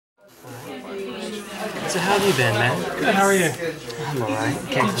So how have you been, man? Good, how are you? I'm alright.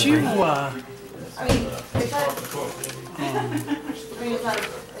 Can't Did you,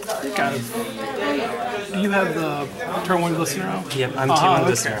 you have the turn 1 Glistener out? Yep, I'm T1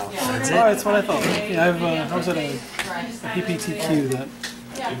 Glistener out. That's it? Oh, that's what I thought. Yeah, I was at a PPTQ that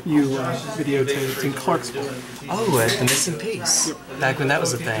you videotaped in Clarksville. Oh, at the Missing Piece. Yep. Back when that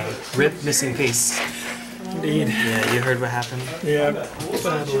was a thing. RIP Missing Piece. Indeed. Yeah, you heard what happened? Yeah,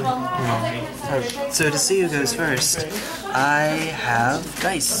 sadly. So to see who goes first, I have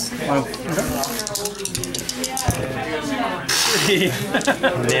dice.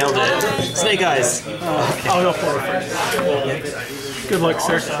 Nailed it. Snake Eyes. Okay. I'll go for it first. Yep. Good luck,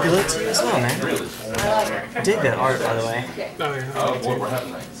 sir. Good luck to you as well, man. Dig that art, by the way. Oh,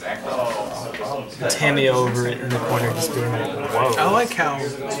 yeah. Tammy over it in the corner just being like, whoa. I like how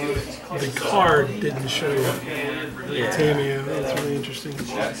the card didn't show Tammy. That's really interesting.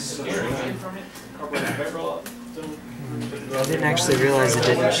 I didn't actually realize it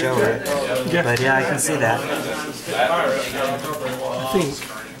didn't show her. Yeah. But yeah, I can see that. I think.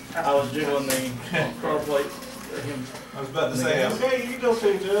 I was doing the card plate. I was about to say, okay, you go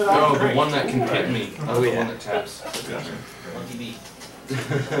too, dude. No, the one that can hit me. Oh, yeah. The one that taps. Lucky me. I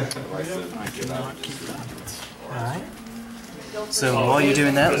cannot keep that. Alright. So while you're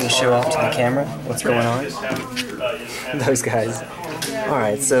doing that, let me show off to the camera what's going on. Those guys.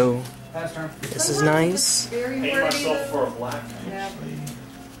 Alright, so this is nice.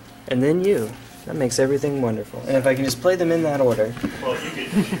 And then you. That makes everything wonderful. And if I can just play them in that order.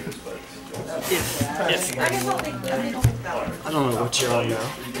 If I don't know what you're on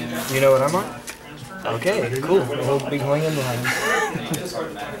now. You know what I'm on? Okay, cool. We'll be going in behind.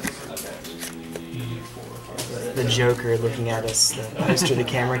 The Joker looking at us, the poster the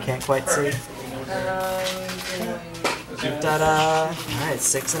camera can't quite see. Ta-da! Alright,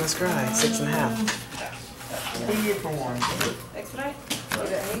 6 and a scry, 6.5.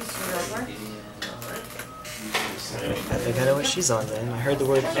 I think I know what she's on then. I heard the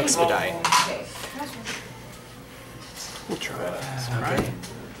word expedite. We'll try it. Okay.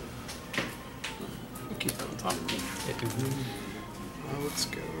 We'll keep that on top. Let's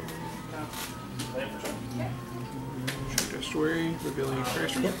go. Story, revealing a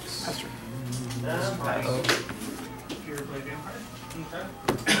character. Yep. Pastor.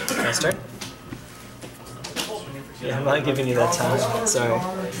 Can I start? Yeah, I'm not giving you that time. Sorry.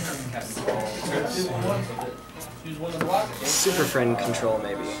 Super friend control,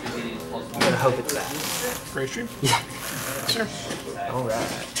 maybe. I'm gonna hope it's that. Great stream? Yeah. Sure. Alright.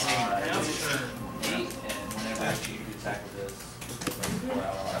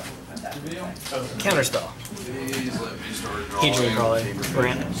 Counterspell. Hedron Crawler.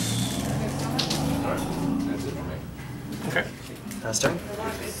 Brand. Okay. Last turn.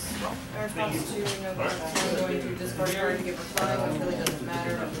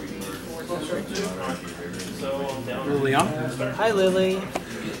 Liliana. Hi, Lily.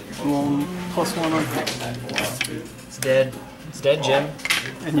 +1 on hit. It's dead. It's dead, Jim.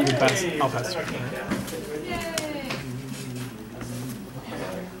 And you can pass. I'll pass.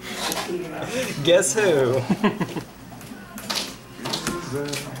 Guess who?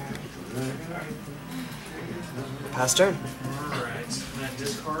 Pass turn. Alright,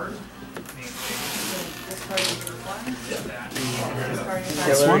 discard.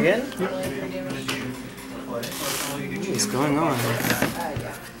 Kill her again? What's going on?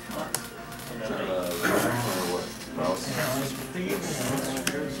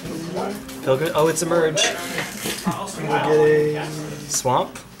 Pilgrim? Oh, it's a merge. We'll get a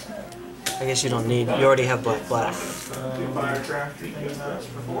swamp. I guess you don't need. You already have black. I think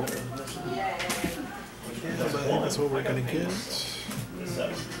that's what we're gonna get.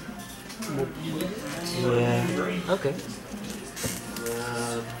 Yeah. Okay.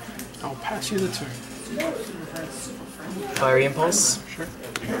 I'll pass you the turn. Fiery Impulse. Sure.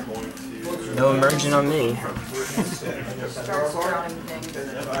 No emerging on me.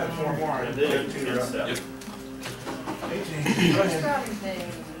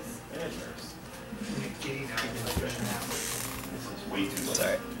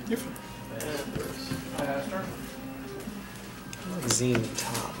 Sorry. You're fine. Zine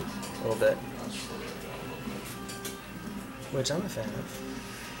top a little bit, which I'm a fan of.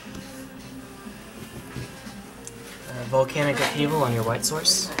 Volcanic Upheaval on your white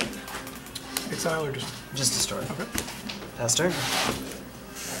source. Exile or Just a story. Okay. Pass turn. +1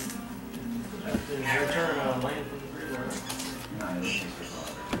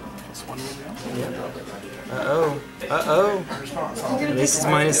 Liliana. Yeah. Uh-oh. Uh-oh. At least it's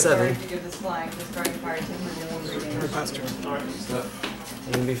 -7. Or pass turn.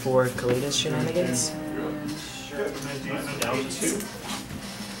 Even before Kalida's shenanigans. Down to 2.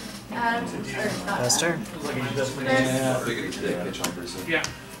 Pass turn. Yeah.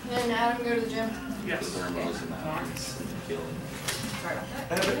 And Adam, go to the gym. Yes.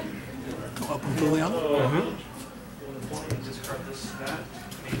 Go up with Liliana. Discard this, that.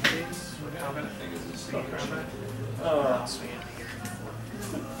 Main phase. Combat.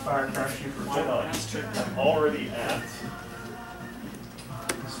 Fire crash you for Why not? I'm already at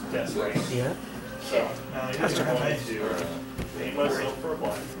death range. Yeah. So now you're going to pay myself for a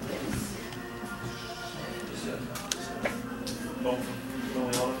blind. Oh,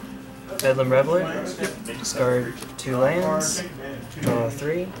 Liliana. Bedlam Reveler. Discard 2 lands. Draw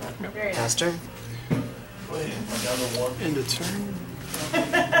 3. Pass turn. End of turn. I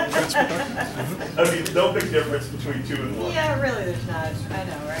mean, no big difference between 2 and 1. Yeah, really, there's not. I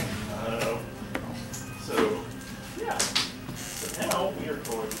know, right? So, yeah. So now we are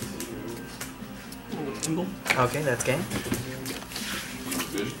going to... Okay, that's game.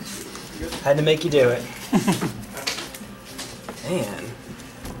 Had to make you do it. Man.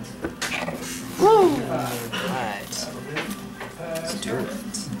 Woo! Alright. Let's do it.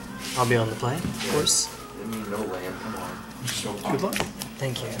 I'll be on the play, of course. No land, come on. Good luck.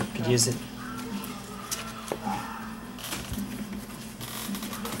 Thank you. Could use it.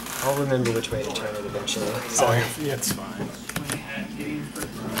 I'll remember which way to turn it eventually. Sorry. Yeah, it's fine.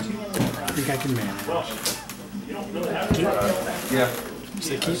 I think I can manage. Yeah.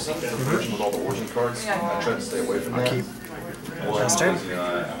 Say keep. Version with all the origin cards. I tried to stay away from that. Keep. Pass turn. I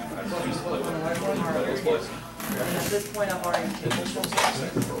used to play with those plays. At this point, I've already taken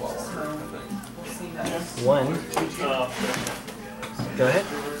For a while longer, I think. 1. Go ahead.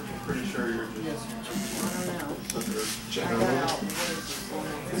 Pretty sure you're just... Generally.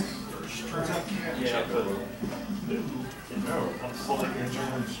 Yeah, but... No, I'm slowly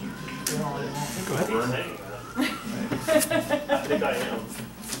Go ahead. I think I am.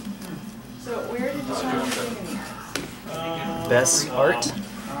 So where did you start reading Best art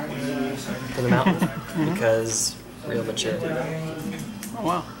for the mountain because real maturity. Oh,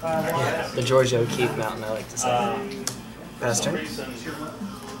 wow. Yeah, the Georgia O'Keeffe mountain, I like to say. Pass For some turn. reason,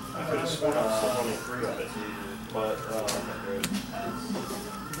 I could have sworn I was still running 3 of it, but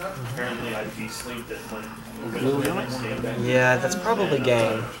apparently I de-sleeped it when we next game. Yeah, that's probably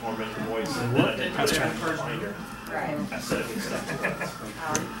game. Pass turn. Right. I said it was stuff.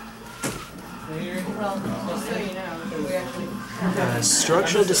 Well, just so you know, we actually...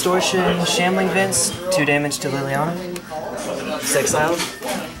 Structural Distortion, Shambling Vents, 2 damage to Liliana. 6 out.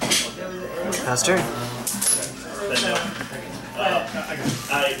 Pass turn.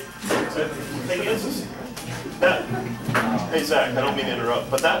 The thing is that, hey Zach, I don't mean to interrupt,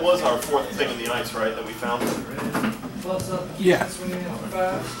 but that was our 4th thing in the ice, right, that we found? Yeah. We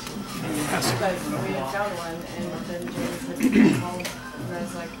had found one, and then James had to go home, and I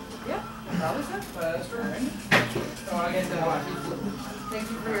was like, yeah, probably so. Thank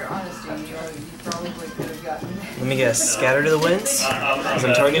you for your honesty. You probably could have gotten... Let me guess. Scatter to the winds? Because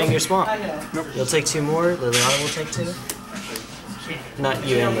I'm targeting your swamp. I know. Nope. You'll take 2 more. Liliana will take 2. Not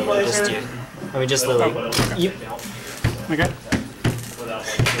you and Lily, just you. I mean, just Lily. You. Okay.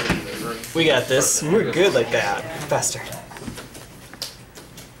 We got this. We're good like that. Faster.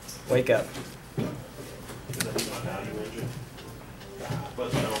 Wake up.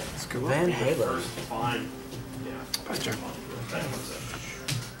 Van Halen. Pass turn.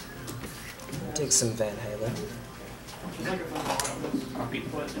 Take some Van Halen.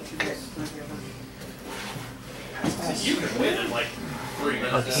 You can win in like 3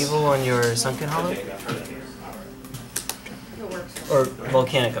 minutes. Upheaval on your Sunken Hollow? Or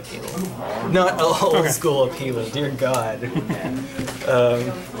Volcanic Upheaval. Not old school upheaval, dear God.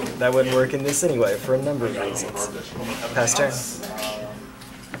 That wouldn't work in this anyway, for a number of reasons. Pass turn.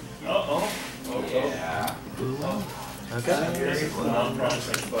 Uh-oh. Okay. Not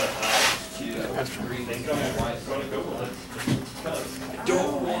promising, but I think I'm going to go with it.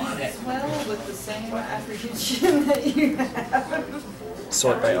 Well, with the same apprehension that you have.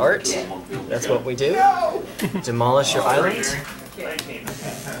 Sort by art. That's what we do. Demolish your island.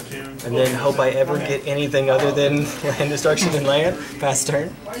 And then hope I ever get anything other than land destruction and land. Pass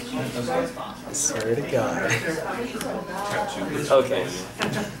turn. I swear to God. Okay.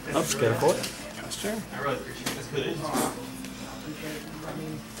 Oops, go for it. Pass turn.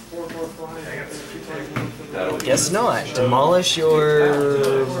 Guess not. Demolish your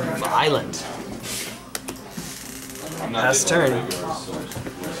island. Pass turn.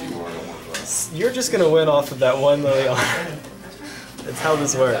 You're just gonna win off of that one Liliana. That's how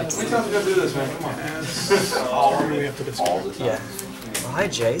this works. We have to discard. Yeah. hi,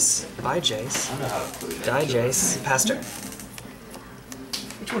 Jace. Bye, Jace. Die, Jace. Pass turn.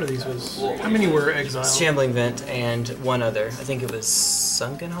 Which one of these was? How many were exiled? Shambling Vent and one other. I think it was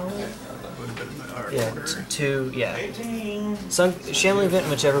Sunken Hollow? Would have been in the art Yeah, order. two, yeah. Shambling Vent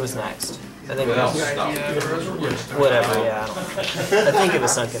and whichever was next. I think it was. Whatever, yeah. I think it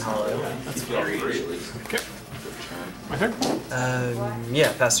was Sunken Hollow. Okay. My turn?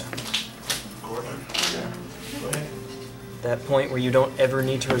 Yeah, pass turn. That point where you don't ever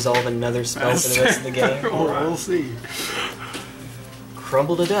need to resolve another spell for the rest of the game. We'll see.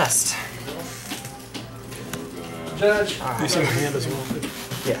 Crumble to dust. Judge. You see my hand as well.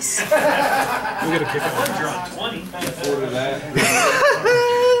 Yes. We gotta kick it.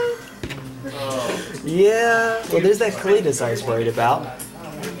 Yeah. Well, there's that Kalidas I was worried about.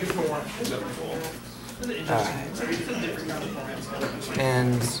 Alright.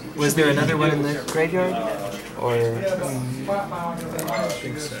 And was there another one in the graveyard? Or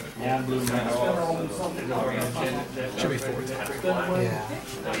should be 4. yeah.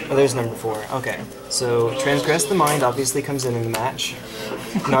 Oh, there's number 4. Okay. So Transgress the Mind obviously comes in the match.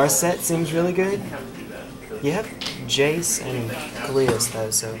 Narset seems really good. You have Jace and Kalidas though,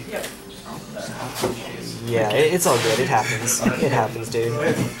 so yeah, it's all good. It happens. It happens,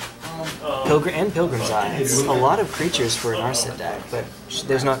 dude. Pilgrim's Eye. It's a lot of creatures for an Narset deck, but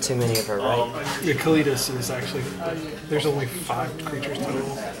there's not too many of her, right? The Kalidas is actually, there's only 5 creatures total.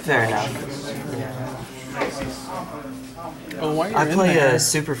 Fair enough. Yeah. Oh, while you're I play in there, a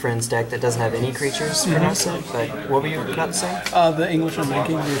Super Friends deck that doesn't have any creatures for Narset, but what were you about to say? the English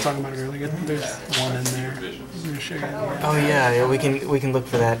unlinking, we were talking about it earlier. There's one in there. I'm gonna show you. Oh yeah, we can look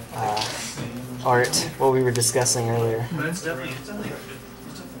for that art, what we were discussing earlier.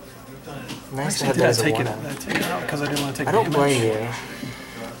 Nice to have that as a take it one-up. out because I didn't want to take I don't damage. blame you.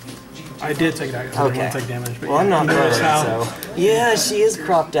 I did take it out because I didn't want to take damage. But Well, I'm not notice hurt, so... Yeah, she is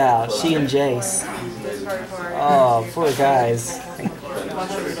cropped out. She and Jace. Oh, poor guys.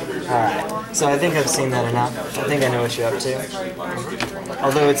 Alright, so I think I've seen that enough. I think I know what you're up to.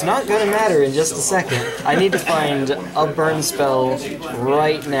 Although it's not going to matter in just a second. I need to find a burn spell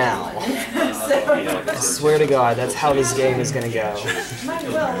right now. I swear to God, that's how this game is going to go.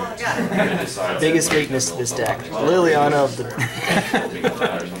 Biggest weakness to this deck. Liliana of the...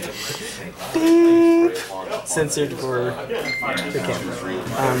 Beep! Censored for the camera.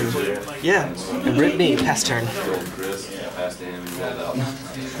 Yeah, and rip me, pass turn.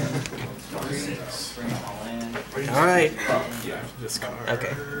 Alright. Discard.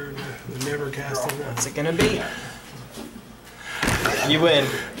 Okay. Never cast it. What's it gonna be? You win.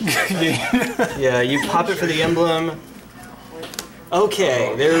 Yeah, you pop it for the emblem.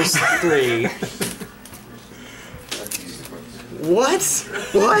 Okay, there's 3. What?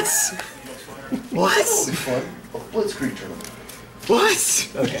 What? What? Blitzkrieg tournament. What?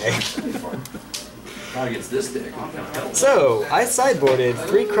 Okay. Not against this deck. So, I sideboarded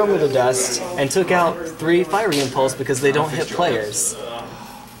 3 Crumble to Dust and took out 3 Fiery Impulse because they don't hit players.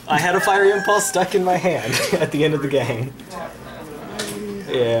 I had a Fiery Impulse stuck in my hand at the end of the game.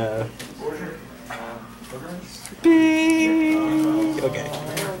 Yeah. Beep. Okay.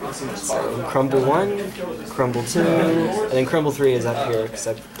 So, Crumble 1, Crumble 2, and then Crumble 3 is up here because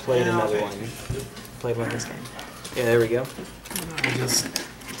I played another one. Played one this game. Yeah, there we go. I just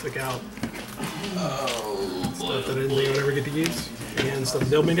took out stuff that I didn't ever get to use and stuff that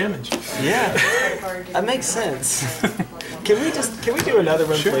dealt me damage. Yeah, that makes sense. Can we do another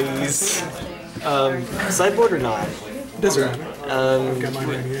one, please? Sideboard or not? Doesn't matter. I've got mine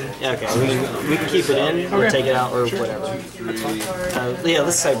right here. Yeah, okay, we can keep it in or take it out or whatever. Yeah,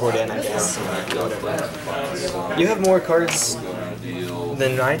 let's sideboard in, I guess. Whatever. You have more cards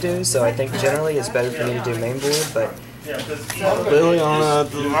than I do, so I think generally it's better for me to do main board, but Liliana,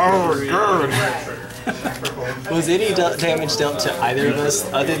 oh god. Was any damage dealt to either of us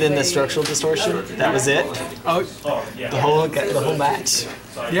other than the Structural Distortion? That was it? Oh, The whole match?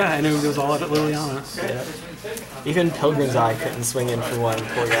 yeah, I knew it was all at Liliana. Yeah. Even Pilgrim's Eye couldn't swing in for one,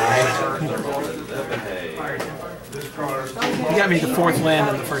 poor guy. He got me the 4th land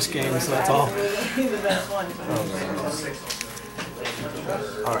in the first game, so that's all.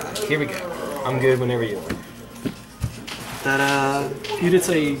 Alright, here we go. I'm good whenever you are. Ta-da! You did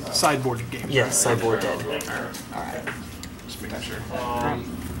say sideboarded game. Yes, sideboard dead. Alright. Just making sure.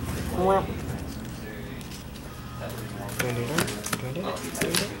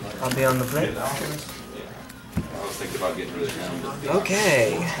 I'll be on the plate. I was thinking about getting rid of him.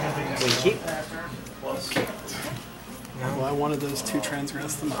 Okay. We keep. Well, I wanted those 2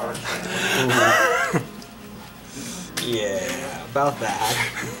 transgress them. Yeah, about that.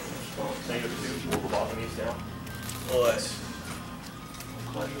 What?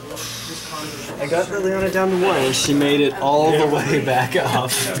 I got Liliana down to 1 and she made it all the way back up.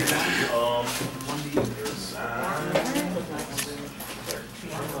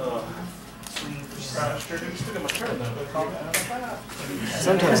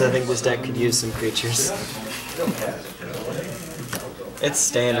 Sometimes I think this deck could use some creatures. It's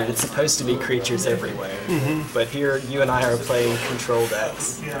standard, it's supposed to be creatures everywhere. But here, you and I are playing control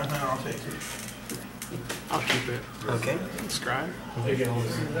decks. Yeah, no, I'll take it. I'll keep it. Okay. Scribe.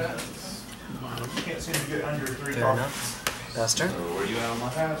 Can't seem to get under 3 Fair enough. Faster. So where you at on my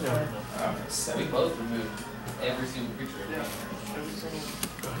We both removed every single creature.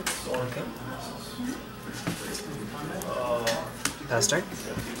 Okay. Faster.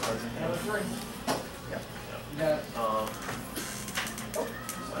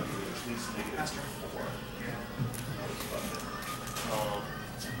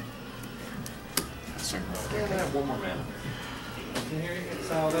 One more mana.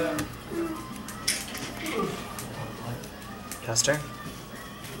 Faster.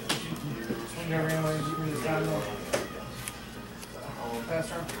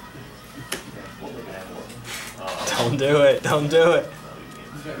 Don't do it. Don't do it.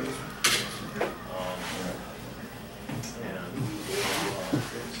 Okay.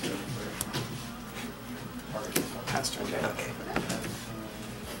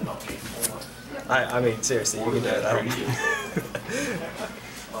 I mean, seriously, you can do it. I don't.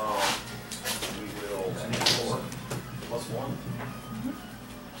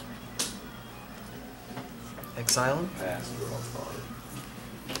 Exile him.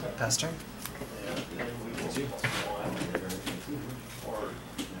 Pass turn.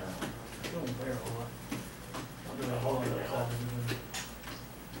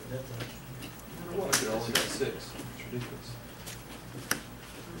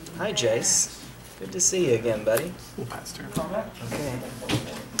 Hi, Jace. Good to see you again, buddy. We'll pass turn. Okay.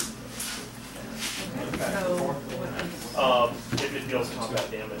 If it deals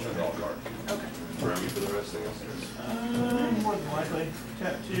combat damage, I draw a card. For the rest of us. More than likely.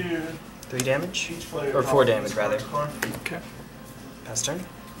 Tap 2. 3 damage? Each player Or 4 damage, rather. Okay. Pass turn.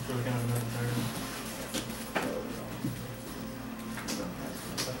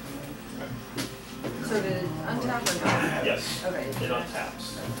 So did it untap or not? Yes. Okay. It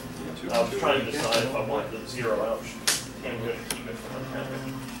untaps. I was trying to decide if I wanted to zero out and go to keep it from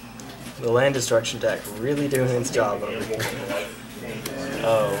untapping. The land destruction deck really doing its job over here.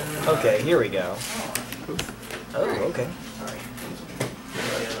 Oh, okay, here we go. Oh, okay.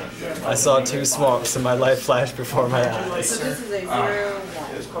 I saw 2 swamps and my life flashed before my eyes. So this is a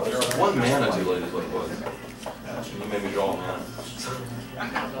 0/1. One mana too late is what it was. You made me draw a mana.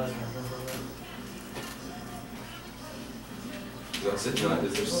 That's it, John.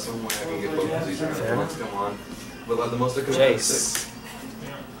 Is there some way I can get both of these at once? Come on. But like the most I could have Jace. 6.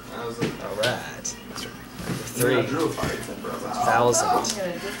 I was like, Alright. 3. I 3. drew a fire temper. I was like, 1,000. I'm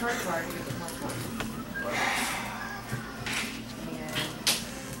gonna discard card to get the +1.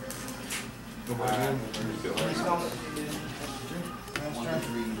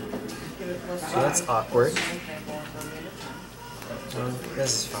 So that's awkward.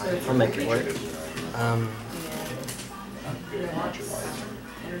 This is fine. I'll make it work.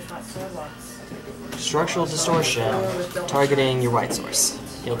 Structural Distortion, targeting your white source.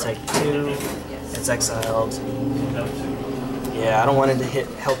 You'll take 2, it's exiled. Yeah, I don't want it to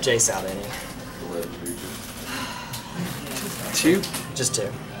help Jace out any. 2. Just 2.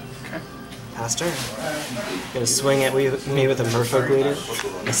 Okay. Pass turn. Gonna swing at me with a Merfolk Leader,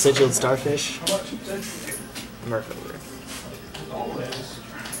 a Sigiled Starfish. Merfolk Leader.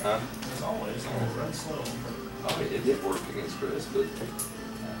 huh? Okay, it did work against Chris, but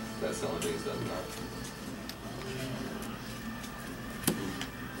that's the only thing it's done now.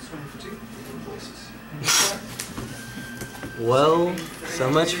 Swing for 2. Invoices. Well, so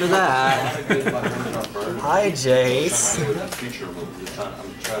much for that. Hi, Jace.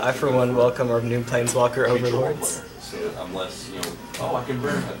 I, for one, welcome our new Planeswalker overlords. So unless, you know, oh, I can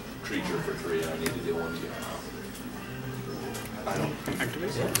burn a creature for 3 and I need to deal 1 to you. I don't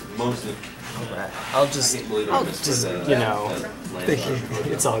Activate. Yeah. mostly. Alright, I'll just, you know,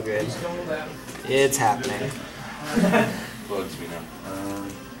 it's all good. It's happening. Bugs me now.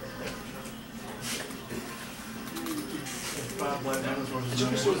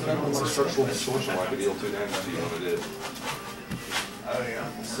 Structural Distortion, I could deal 2 damage to you when I did. Oh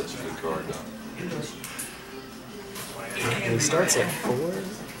yeah. Such a good card though. And he starts at 4?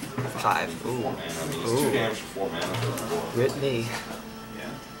 5. Ooh. Man, I mean, it's 2 damage for 4 mana. Whitney.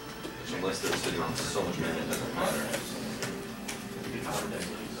 Unless they're sitting on so much mana, it doesn't matter.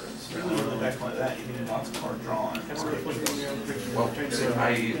 Really back like that, you need lots of card drawn. Well, see,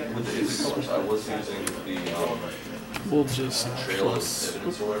 with the Izzy colors, I was using the We'll just trail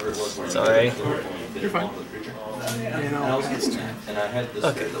evidence or whatever it was. Where Sorry. You're fine. And I had this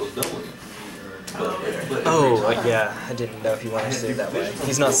Okay. that was doubling it. Oh, yeah, I didn't know if you wanted to do it that way.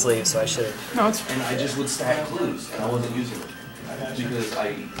 He's not sleeved, so I should have. No, it's And I just would stack clues, and I wasn't using them. Because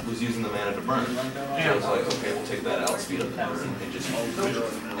I was using the mana to burn. So I was like, okay, we'll take that out, speed up the burn, and just use it.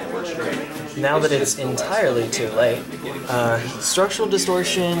 And it works great. Now that it's entirely too late, Structural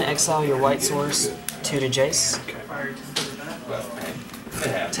Distortion, exile your white source, 2 to Jace,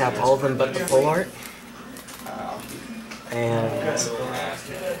 tap all of them but the full art, and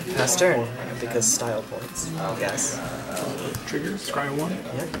pass turn, because style points, I guess. trigger, scry 1.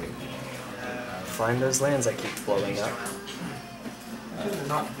 Yep. Find those lands I keep blowing up.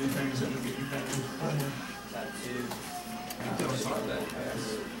 Not do things that would get you back.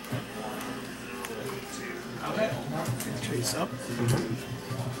 Chase up.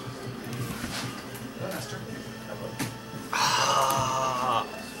 Ah,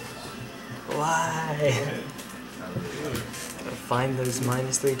 why? Gotta find those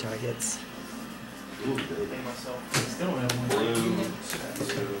 -3 targets. Blue,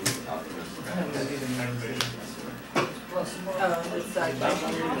 It's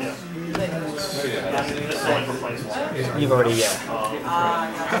like, You've already,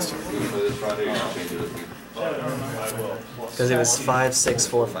 because it was 5, 6,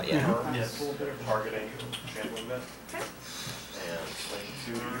 4, 5, yeah. Yes. Targeting Chandra bet. And swing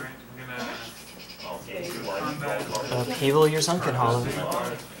 2. Upheaval your Sunken Hollow.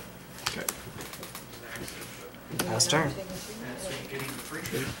 Okay. Pass turn.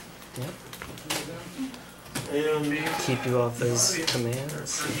 Yep. And Keep you off those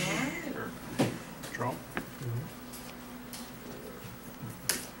commands. Draw.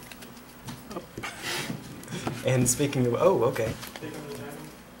 And speaking of, oh, okay.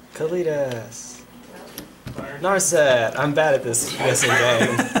 Kalidas. Narset. I'm bad at this guessing game. I'm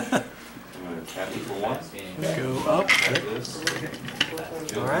going to tap you for 1. Go up.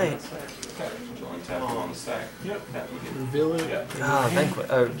 Alright. Only tap you on the stack. Tap you again. Reveal it. Ah,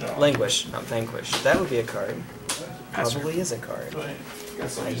 Languish, not Vanquish. That would be a card. Probably is a card.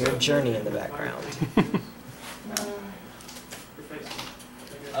 I hear Journey in the background.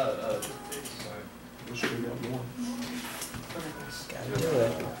 Gotta do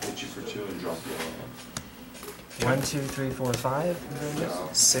it. Hit you for 2 and drop you on. 1, 2, 3, 4, 5.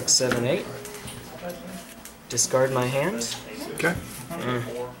 6, 7, 8. Discard my hand. Okay.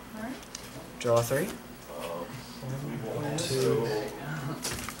 Draw 3. 1, 2.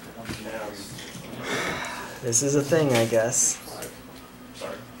 This is a thing, I guess.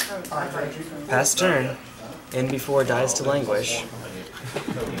 Pass turn. In before dies to Languish.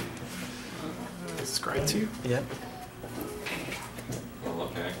 Scry 2. Yep. Oh,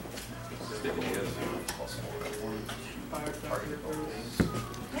 okay. Stick it together.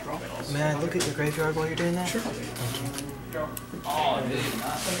 May I look at your graveyard while you're doing that? Sure.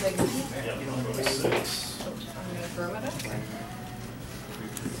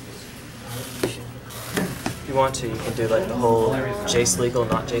 If you want to, you can do like the whole Jace legal,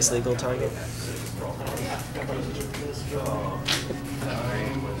 not Jace legal target.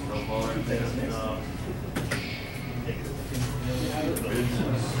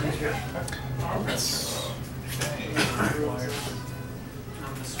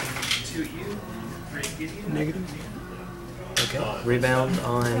 Negative. Okay. Rebound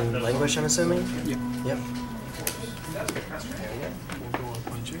on Languish, I'm assuming? Yep. Yep. We'll go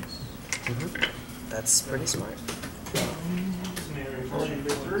up on Jace. That's pretty smart.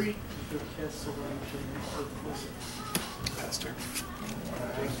 Pass turn.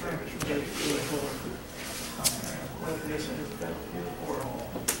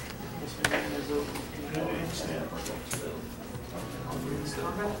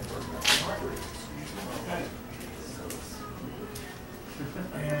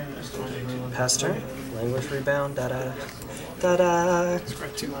 Pass turn. Language rebound. Da da. Da da. Scry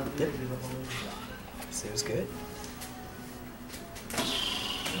 2. Yep. Seems good.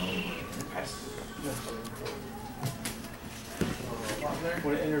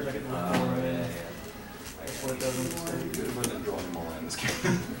 When it enters, I get the That's what it doesn't. Good if I didn't draw them all in this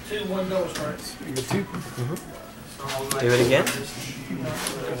game. 2-1 double strikes. You get 2. Do it again.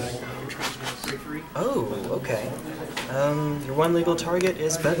 Oh, okay. Your one legal target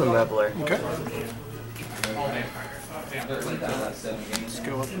is Bedlam Reveler. Okay. Let's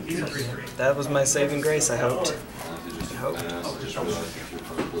go up. That was my saving grace, I hoped.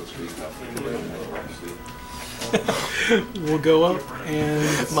 We'll go up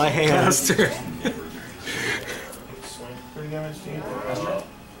and My hand. cast her. Swing 3 damage to you.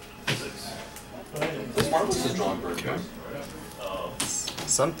 6. This Marvelous is drawing burn spells.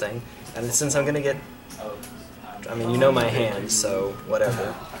 Something. And since I'm gonna get, I mean, you know my hand, so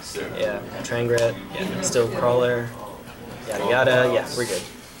whatever. Yeah, Trangret, yeah, still Crawler, yada yada, yeah, we're good.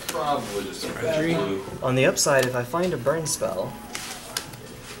 Probably just a blue. On the upside, if I find a burn spell,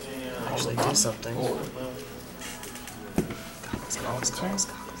 actually do something. Goggles.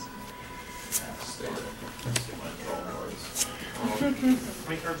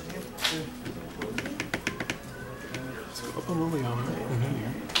 Let's go up on Liliana.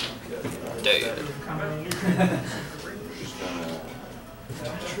 Dude.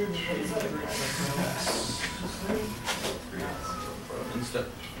 Instead.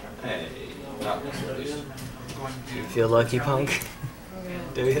 Hey, not at least. Feel lucky, punk?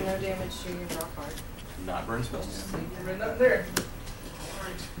 Do you? No damage to your draw card. Not burn spells. Right up there.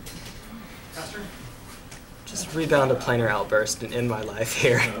 Just rebound a planar outburst and end my life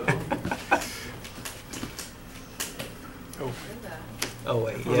here. Oh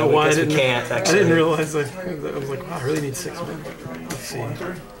wait, I don't yeah, know why I we didn't. can't I actually. didn't realize. I was like, wow, I really need 6 men. Let's see.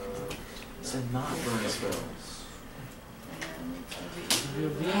 Said not burn spells.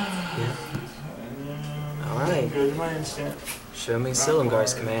 Alright, Go to my instant. show me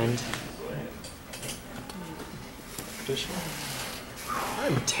Silumgar's command.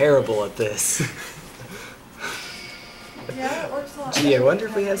 I'm terrible at this. Yeah, it works a lot. Gee, I wonder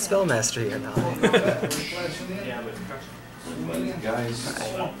if we have spell mastery or not. Guys.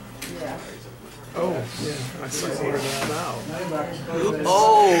 Yeah. Oh, yeah. I sideboarded that out.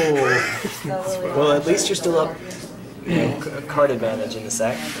 Oh! So, Well, at least you're still up, you know, card advantage in the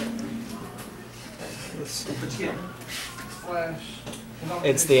sack.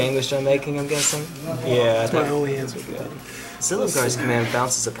 It's the English I'm making, I'm guessing? Yeah, That's my only answer to that. Silumgar's command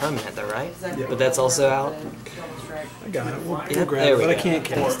bounces a permanent though, right? But that's also out? I got it. We'll Yep, grab there it, we but I go. can't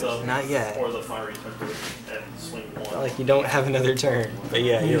cast it. Or Not yet. Or the Fiery Temper and swing 1. Not like you don't have another turn, but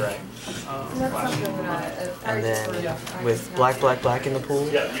yeah, you're right. that's something that I And then with black in the pool,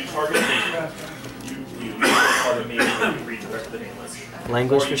 Yeah, you target me. You target me and you redirect the damage.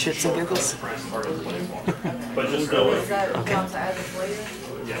 language for shits and giggles. Target the Planeswalker. But just know Is that count as a player?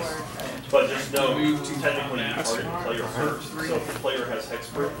 Yes. But just know, technically you target the player first. So if the player has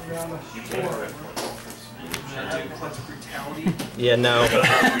Hexproof, you can't target Yeah, no.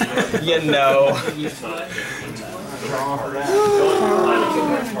 Yeah, no.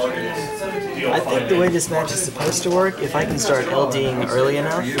 I think the way this match is supposed to work, if I can start LDing early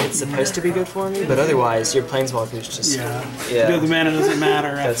enough, it's supposed to be good for me, but otherwise your Planeswalker's just... Yeah. Yeah. The mana doesn't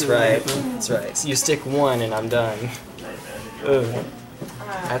matter. That's after right. that. That's right. So you stick 1 and I'm done. Ugh.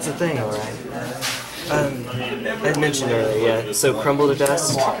 That's a thing, alright. I mentioned earlier, yeah. So Crumble to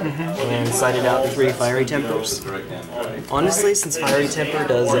Dust, and sided out the 3 Fiery Tempers. Honestly, since Fiery Temper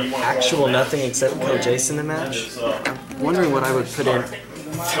does actual nothing except kill Jason in the match, I'm wondering what I would put in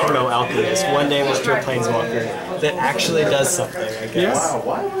Thermo-Alchemist, 1 damage to a Planeswalker, that actually does something, I guess.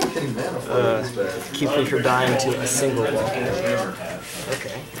 Why am I getting mana for this? Keep me from dying to a single walker.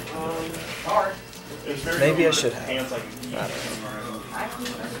 Okay. Maybe I should have.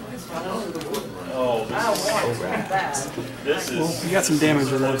 I don't Oh, this Well, is... you got some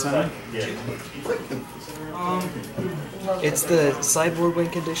damage on that time. It's the sideboard win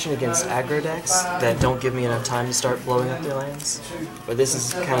condition against aggro decks that don't give me enough time to start blowing up their lands. But this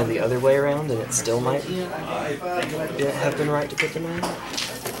is kind of the other way around, and it still might have been right to put them in. I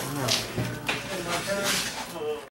don't know.